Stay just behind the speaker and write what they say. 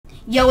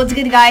Yo, what's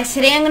good, guys?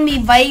 Today I'm gonna be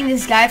inviting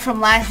this guy from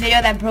last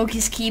video that broke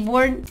his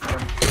keyboard.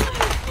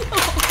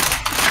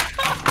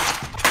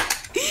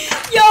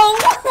 Yo!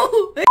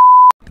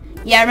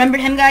 Yeah, remember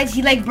him, guys?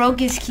 He like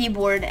broke his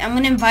keyboard. I'm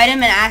gonna invite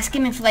him and ask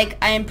him if like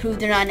I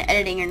improved it on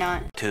editing or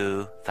not.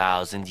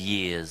 2,000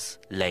 years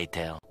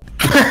later.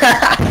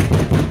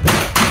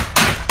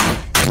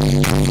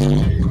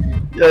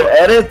 Yo,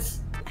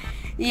 edits?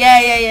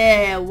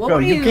 Yeah. What Bro,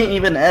 were you can't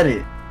even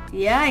edit.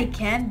 Yeah, I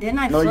can. Didn't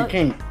I? No, you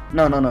can't.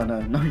 No,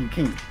 you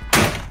can't.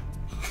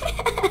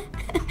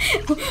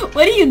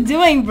 What are you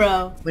doing,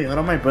 bro? Wait, hold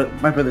on, my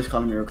brother's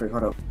calling me real quick.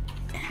 Hold up.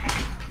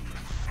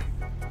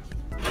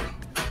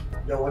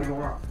 Yo, what do you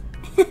want?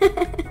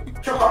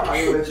 Chuck out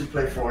my let you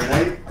play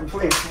Fortnite. I'm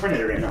playing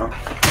Fortnite right now.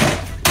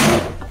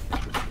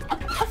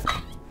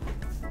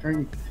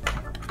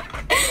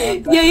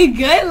 Yo, you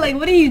good? Like,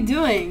 what are you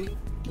doing?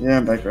 Yeah,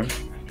 I'm back, bro.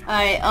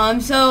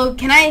 Alright, so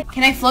can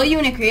I float you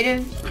in a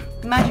creative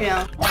match or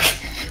no?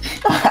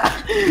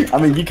 I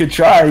mean, you could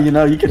try,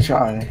 you could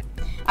try.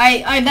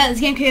 Alright, let's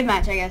get a creative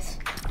match, I guess.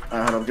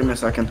 Hold on, give me a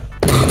second.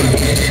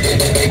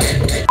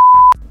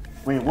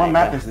 Wait, what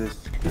map is this?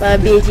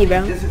 BHE,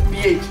 bro. This is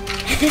BH.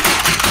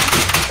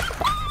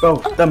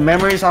 Bro, the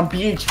memories on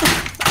BH.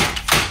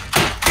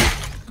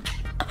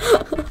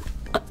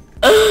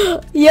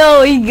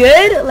 Yo, you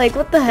good? Like,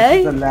 what the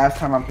heck? This is the last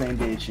time I'm playing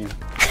BH.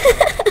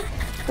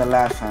 The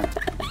last time.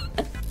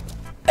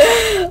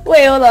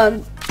 Wait, hold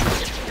on.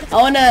 I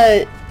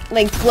wanna,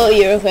 like, float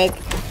you real quick.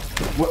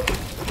 What?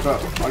 Bro,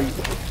 are you...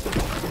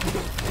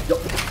 Yo.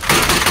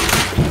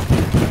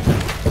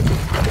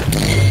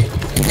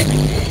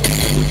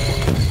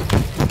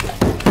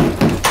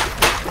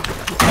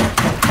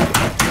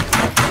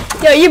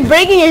 Yo, you're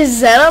breaking your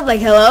setup?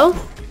 Like, hello?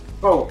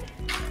 Bro,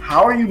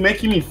 how are you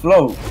making me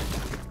float?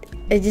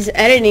 It's just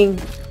editing.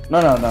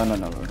 No,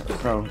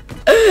 bro.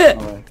 No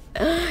way.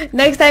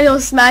 Next time you'll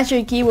smash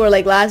your keyboard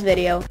like last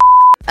video.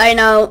 Alright,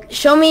 now,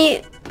 show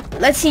me...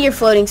 Let's see your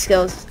floating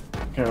skills.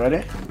 Okay,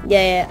 ready?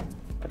 Yeah.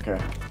 Okay.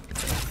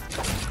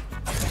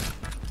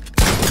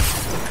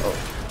 Oh.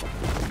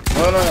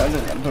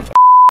 No.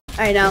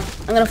 Alright, now,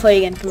 I'm gonna float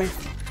you again. Come here.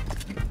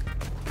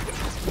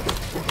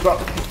 Bro.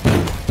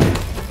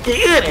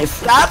 Dude,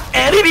 stop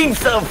editing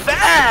so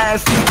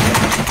fast!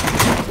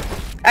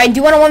 Alright, do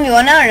you want a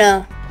 1v1 now or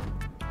no?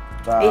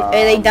 Are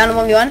they down to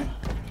 1v1?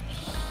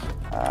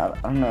 I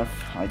don't know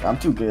if, like, I'm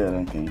too good,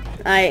 I think.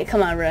 Alright,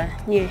 come on, bro.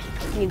 You're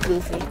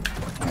goofy.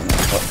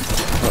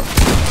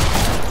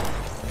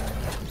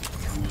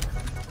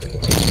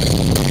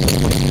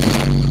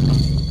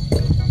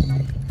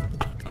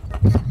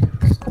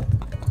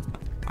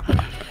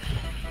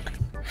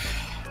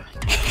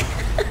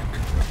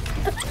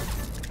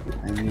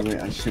 I knew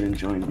it, I shouldn't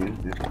join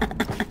you.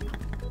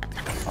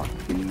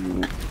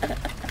 Fucking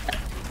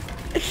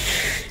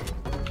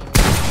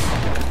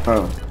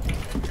Bro.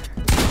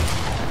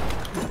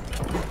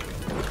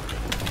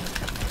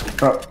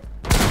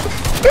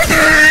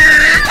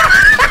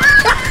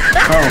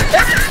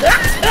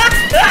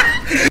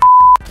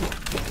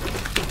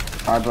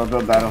 Alright, bro,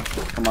 build battle.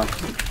 Come on.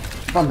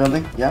 Keep on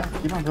building. Yeah,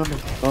 keep on building.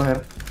 Go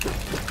ahead.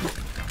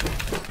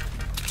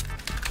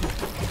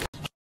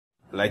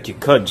 Like you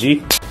cut,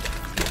 G.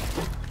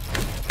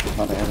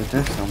 About to edit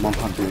this, so 1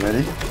 punch be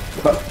ready.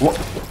 But what?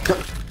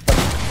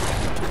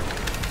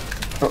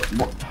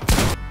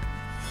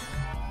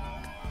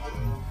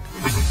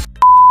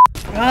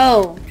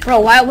 Bro,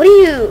 why? What are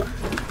you?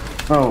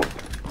 Bro,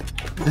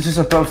 this is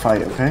a throat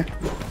fight, okay?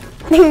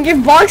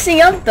 You're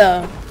boxing up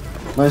though.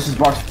 No, this is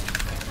boxing.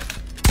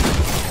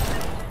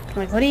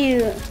 Like, what are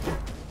you?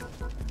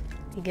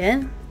 You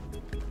good?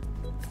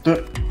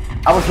 Dude,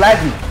 I was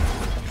lagging.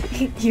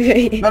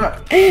 No.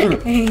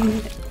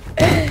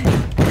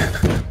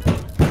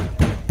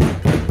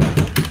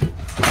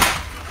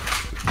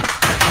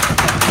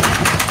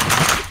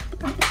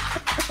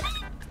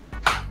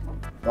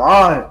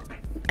 God.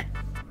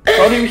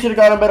 Told you we should have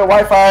gotten better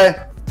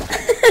Wi-Fi.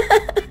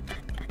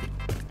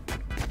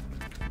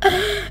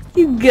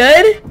 You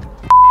good?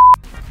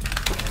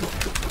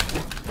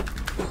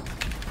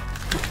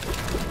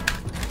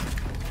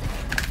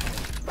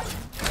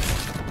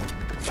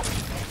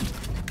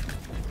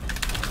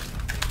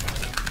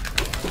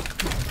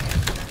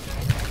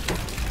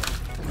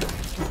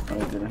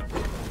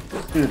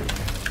 Dude,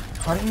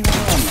 how do you know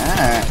where I'm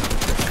at?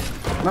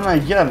 No,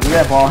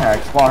 yeah, ball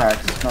hacks.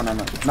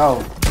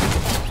 No.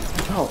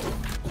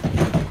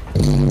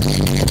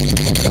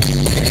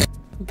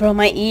 Bro,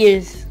 my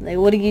ears. Like,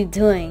 what are you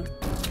doing?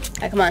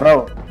 Alright, come on.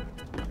 Bro.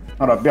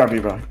 Hold up,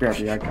 BRB, bro.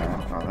 BRB, I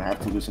have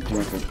to do something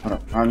real quick. Hold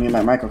up, I'll mute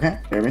my mic, okay?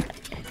 BRB.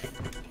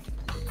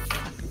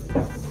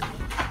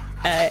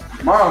 Alright.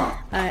 Mom!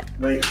 Alright.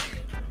 Wait.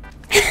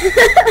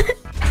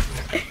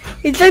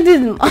 He took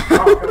his mom. Mom,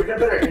 can we get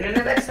better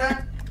internet next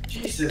time?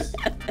 Jesus.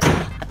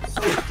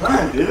 So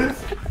fun, dude.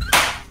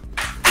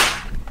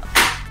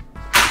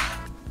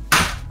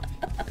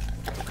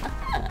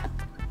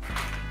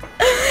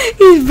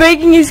 He's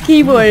breaking his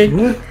keyboard.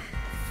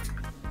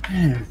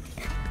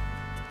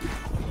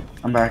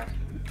 I'm back.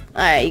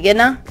 Alright, you good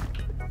now?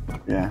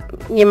 Yeah.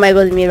 Your mic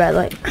wasn't muted, by the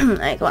way.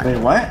 Alright, come on. Wait,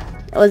 what?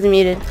 It wasn't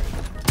muted. What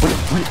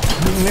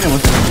do you mean it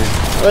wasn't muted?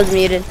 It wasn't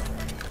muted.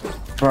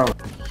 Bro,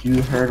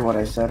 you heard what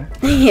I said?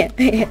 Yeah.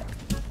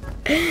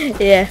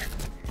 Yeah.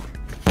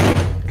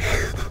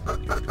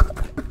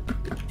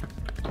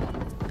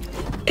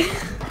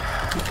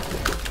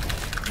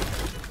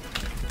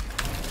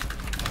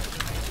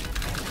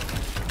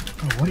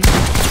 What are you...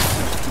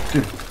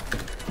 Dude.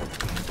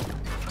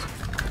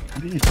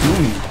 What are you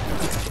doing?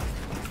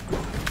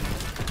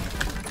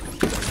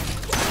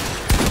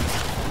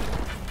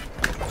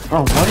 Bro,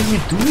 what are you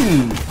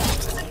doing?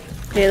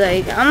 Dude,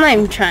 like, I'm not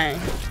even trying.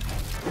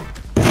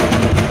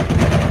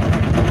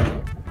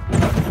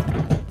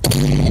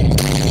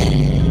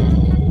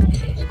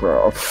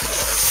 Bro.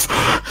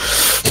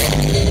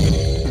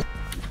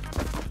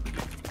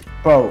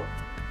 Bro.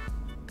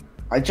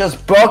 I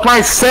just broke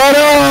my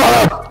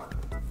setup!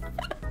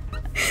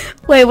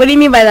 Wait, what do you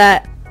mean by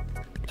that?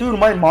 Dude,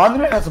 my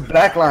monitor has a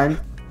backline.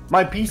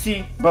 My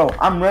PC, bro,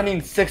 I'm running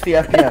 60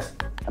 FPS.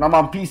 And I'm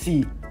on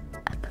PC.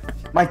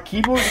 My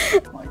keyboard,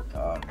 oh my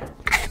god.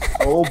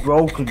 So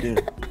broken,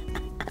 dude.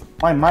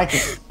 My mic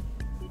is...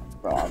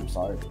 Bro, I'm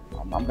sorry.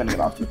 I'm gonna get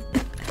off you.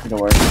 Don't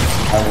worry.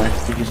 I win.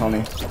 GG's only.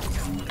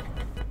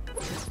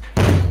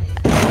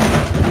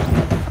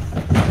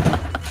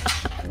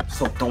 I'm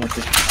so done with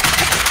this.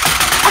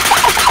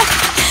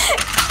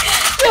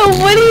 Yo,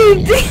 what are you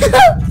doing?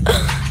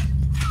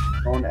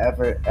 Don't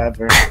ever.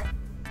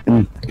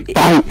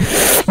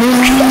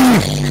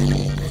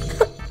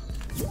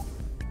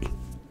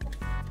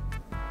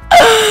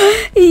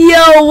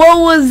 Yo, what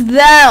was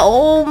that?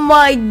 Oh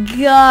my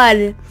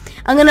god.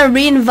 I'm gonna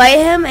re-invite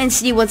him and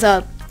see what's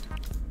up.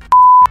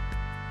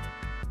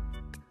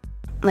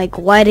 Like,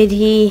 why did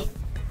he...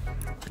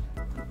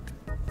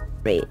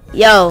 Wait,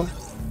 yo.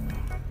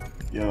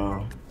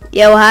 Yo.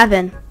 Yo, what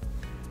happened?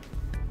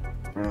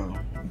 Bro,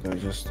 I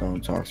just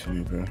don't talk to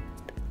me, bro.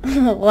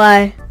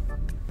 Why?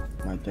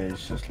 My day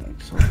is just like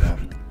so bad.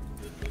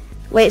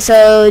 Wait,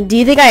 so do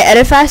you think I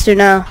edit fast or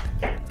no?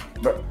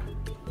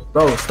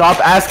 Bro, stop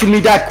asking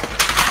me that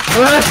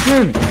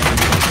question!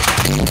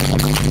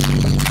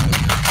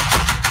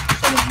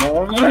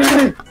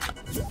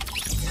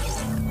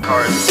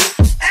 Cars.